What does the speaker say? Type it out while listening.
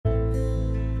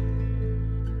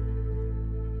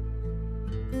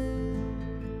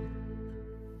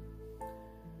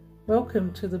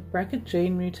Welcome to the BRCA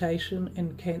Gene Mutation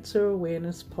and Cancer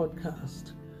Awareness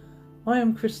podcast. I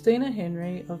am Christina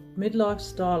Henry of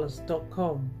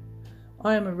midlifestylist.com.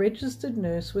 I am a registered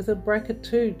nurse with a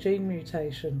BRCA2 gene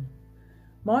mutation.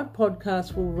 My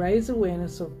podcast will raise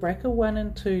awareness of BRCA1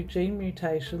 and 2 gene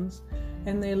mutations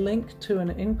and their link to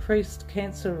an increased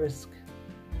cancer risk.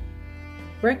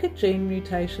 BRCA gene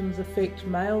mutations affect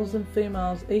males and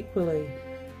females equally,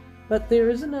 but there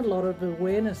isn't a lot of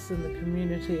awareness in the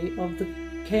community of the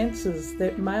cancers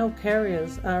that male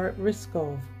carriers are at risk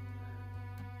of.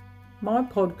 My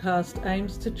podcast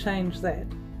aims to change that.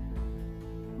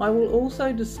 I will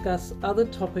also discuss other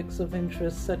topics of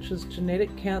interest such as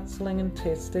genetic counselling and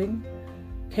testing,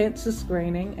 cancer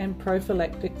screening and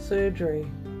prophylactic surgery.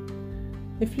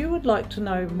 If you would like to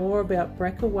know more about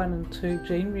BRCA1 and 2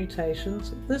 gene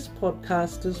mutations, this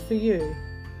podcast is for you.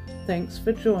 Thanks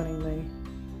for joining me.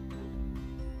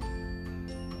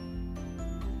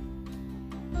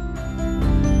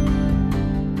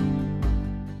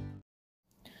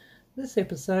 This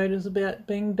episode is about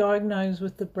being diagnosed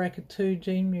with the BRCA2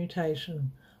 gene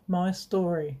mutation, my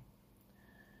story.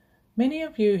 Many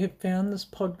of you have found this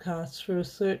podcast through a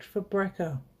search for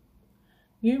BRCA.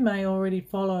 You may already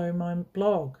follow my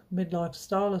blog,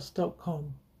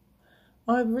 midlifestylist.com.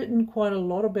 I've written quite a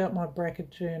lot about my BRCA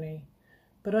journey,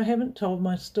 but I haven't told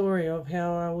my story of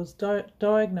how I was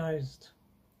diagnosed.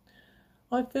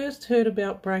 I first heard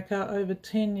about BRCA over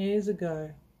 10 years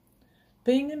ago.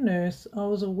 Being a nurse, I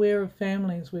was aware of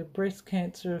families where breast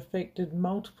cancer affected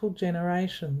multiple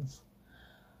generations.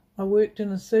 I worked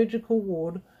in a surgical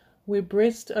ward where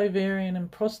breast, ovarian and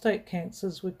prostate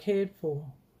cancers were cared for.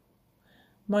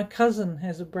 My cousin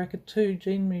has a BRCA2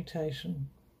 gene mutation.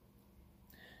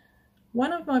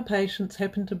 One of my patients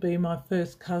happened to be my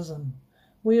first cousin.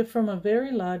 We are from a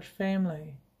very large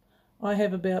family. I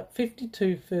have about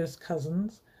 52 first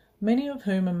cousins, many of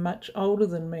whom are much older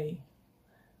than me.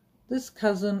 This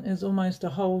cousin is almost a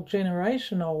whole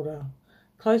generation older,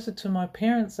 closer to my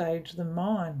parents' age than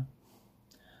mine.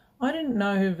 I didn't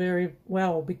know her very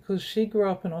well because she grew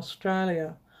up in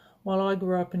Australia while I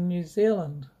grew up in New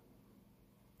Zealand.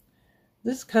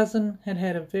 This cousin had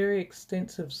had a very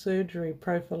extensive surgery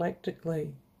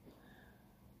prophylactically.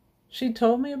 She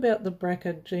told me about the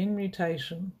BRCA gene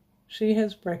mutation. She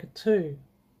has BRCA2.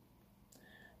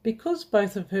 Because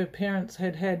both of her parents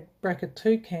had had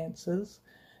BRCA2 cancers,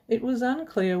 it was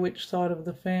unclear which side of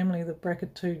the family the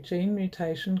BRCA2 gene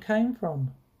mutation came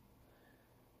from.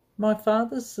 My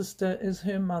father's sister is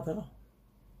her mother.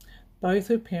 Both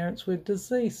her parents were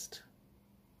deceased.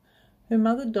 Her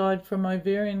mother died from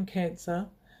ovarian cancer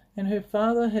and her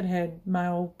father had had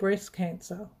male breast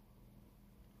cancer.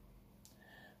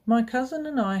 My cousin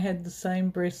and I had the same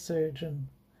breast surgeon.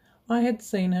 I had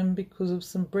seen him because of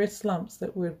some breast lumps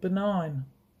that were benign.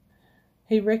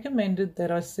 He recommended that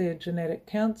I see a genetic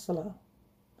counsellor.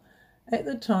 At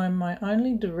the time, my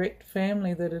only direct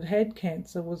family that had had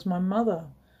cancer was my mother,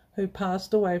 who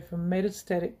passed away from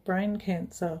metastatic brain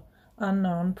cancer,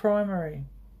 unknown primary.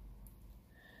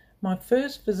 My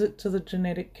first visit to the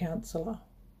genetic counsellor.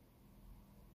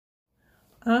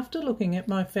 After looking at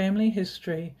my family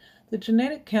history, the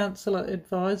genetic counsellor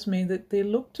advised me that there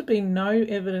looked to be no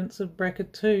evidence of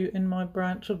BRCA2 in my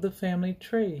branch of the family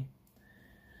tree.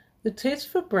 The test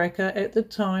for BRCA at the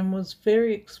time was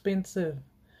very expensive.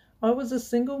 I was a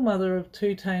single mother of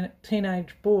two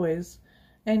teenage boys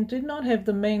and did not have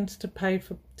the means to pay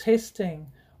for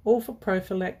testing or for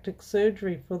prophylactic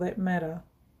surgery for that matter.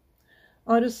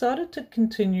 I decided to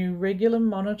continue regular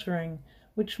monitoring,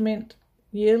 which meant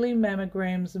yearly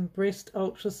mammograms and breast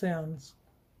ultrasounds.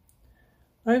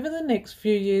 Over the next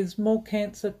few years, more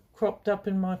cancer cropped up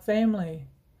in my family.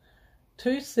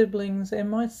 2 siblings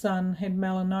and my son had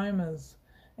melanomas,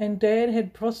 and Dad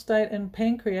had prostate and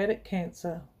pancreatic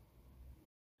cancer.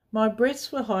 My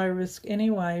breasts were high risk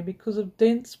anyway because of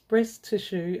dense breast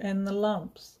tissue and the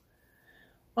lumps.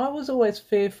 I was always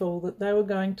fearful that they were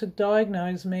going to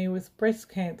diagnose me with breast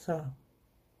cancer.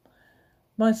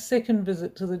 My second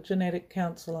visit to the genetic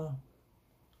counsellor.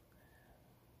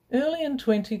 Early in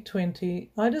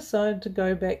 2020, I decided to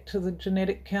go back to the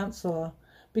genetic counsellor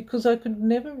because I could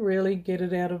never really get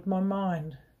it out of my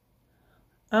mind.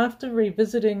 After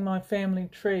revisiting my family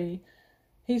tree,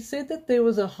 he said that there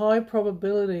was a high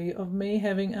probability of me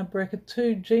having a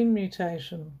BRCA2 gene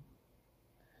mutation.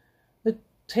 The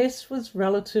test was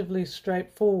relatively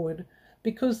straightforward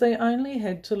because they only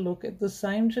had to look at the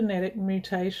same genetic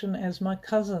mutation as my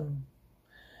cousin.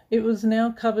 It was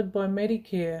now covered by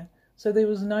Medicare, so there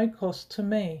was no cost to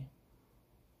me.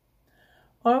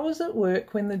 I was at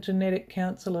work when the genetic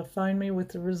counsellor phoned me with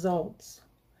the results.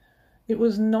 It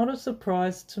was not a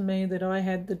surprise to me that I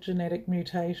had the genetic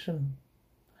mutation.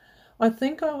 I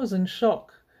think I was in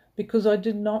shock because I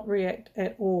did not react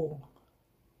at all.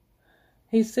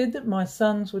 He said that my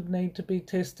sons would need to be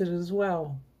tested as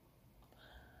well.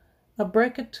 A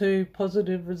BRCA2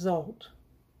 positive result.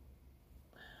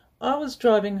 I was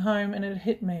driving home and it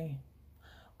hit me.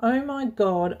 Oh my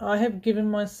God, I have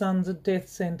given my sons a death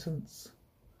sentence.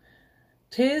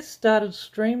 Tears started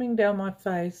streaming down my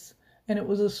face, and it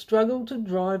was a struggle to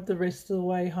drive the rest of the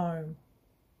way home.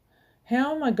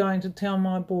 How am I going to tell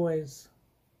my boys?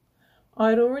 I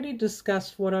had already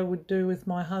discussed what I would do with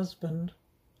my husband.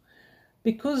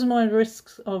 Because my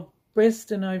risks of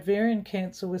breast and ovarian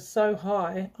cancer were so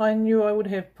high, I knew I would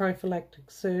have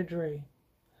prophylactic surgery.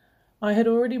 I had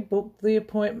already booked the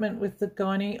appointment with the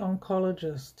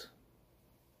gynae-oncologist.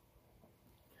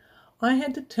 I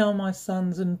had to tell my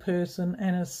sons in person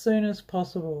and as soon as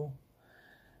possible.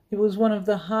 It was one of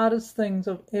the hardest things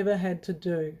I've ever had to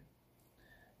do.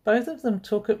 Both of them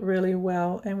took it really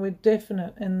well and were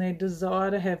definite in their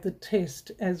desire to have the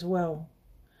test as well.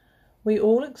 We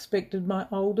all expected my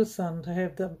older son to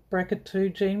have the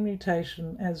BRCA2 gene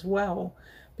mutation as well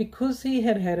because he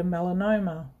had had a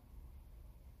melanoma.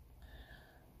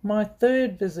 My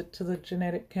third visit to the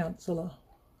genetic counsellor.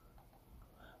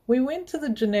 We went to the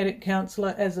genetic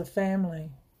counsellor as a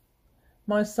family.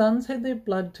 My sons had their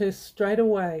blood tests straight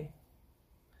away.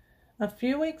 A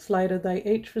few weeks later, they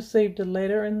each received a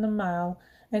letter in the mail,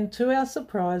 and to our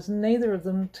surprise, neither of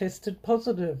them tested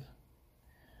positive.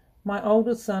 My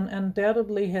older son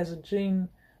undoubtedly has a gene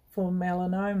for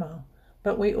melanoma,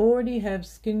 but we already have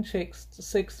skin checks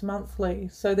 6 monthly,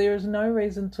 so there is no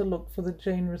reason to look for the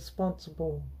gene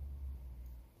responsible.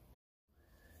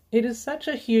 It is such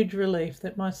a huge relief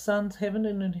that my sons haven't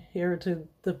inherited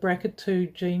the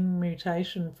BRCA2 gene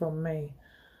mutation from me.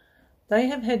 They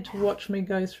have had to watch me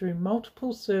go through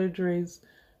multiple surgeries.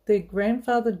 Their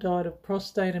grandfather died of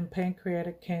prostate and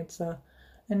pancreatic cancer,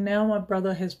 and now my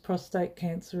brother has prostate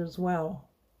cancer as well.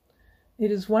 It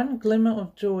is one glimmer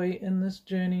of joy in this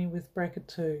journey with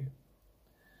BRCA2.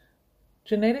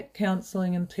 Genetic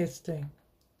counselling and testing.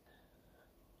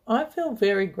 I feel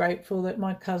very grateful that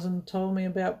my cousin told me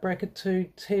about BRCA2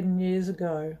 10 years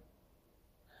ago.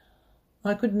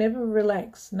 I could never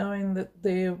relax knowing that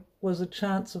there was a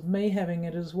chance of me having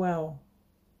it as well.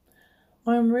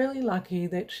 I am really lucky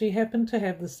that she happened to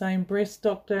have the same breast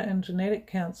doctor and genetic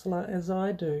counsellor as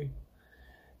I do.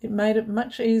 It made it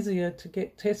much easier to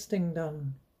get testing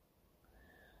done.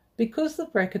 Because the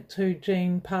BRCA2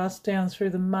 gene passed down through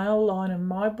the male line in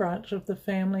my branch of the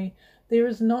family, there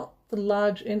is not the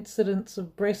large incidence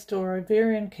of breast or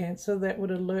ovarian cancer that would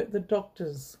alert the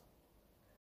doctors.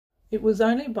 It was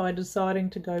only by deciding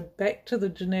to go back to the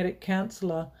genetic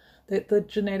counsellor that the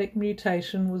genetic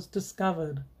mutation was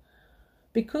discovered.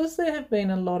 Because there have been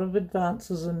a lot of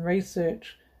advances in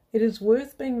research, it is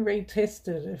worth being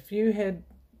retested if you had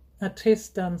a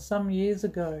test done some years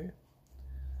ago.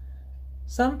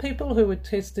 Some people who were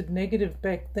tested negative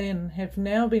back then have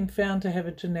now been found to have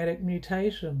a genetic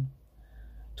mutation.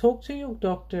 Talk to your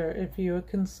doctor if you are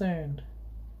concerned.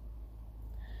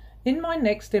 In my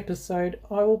next episode,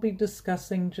 I will be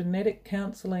discussing genetic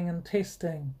counselling and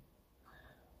testing.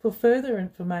 For further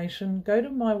information, go to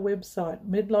my website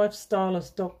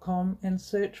midlifestylist.com and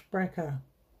search BRCA.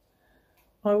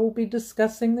 I will be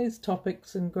discussing these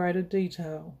topics in greater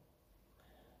detail.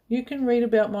 You can read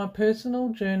about my personal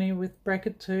journey with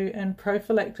BRCA2 and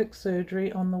prophylactic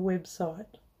surgery on the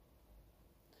website.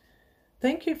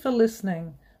 Thank you for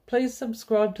listening. Please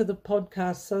subscribe to the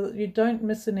podcast so that you don't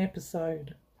miss an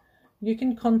episode. You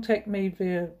can contact me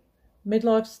via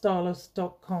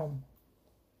midlifestylist.com.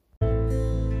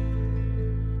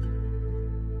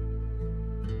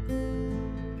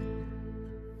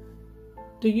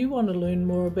 Do you want to learn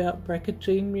more about BRCA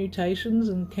gene mutations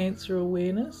and cancer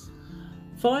awareness?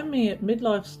 Find me at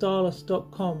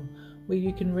midlifestylist.com, where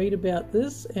you can read about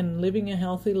this and living a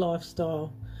healthy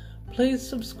lifestyle. Please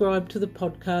subscribe to the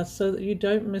podcast so that you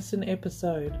don't miss an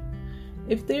episode.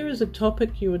 If there is a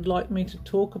topic you would like me to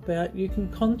talk about, you can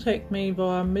contact me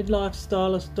via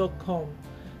midlifestylist.com.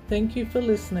 Thank you for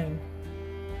listening.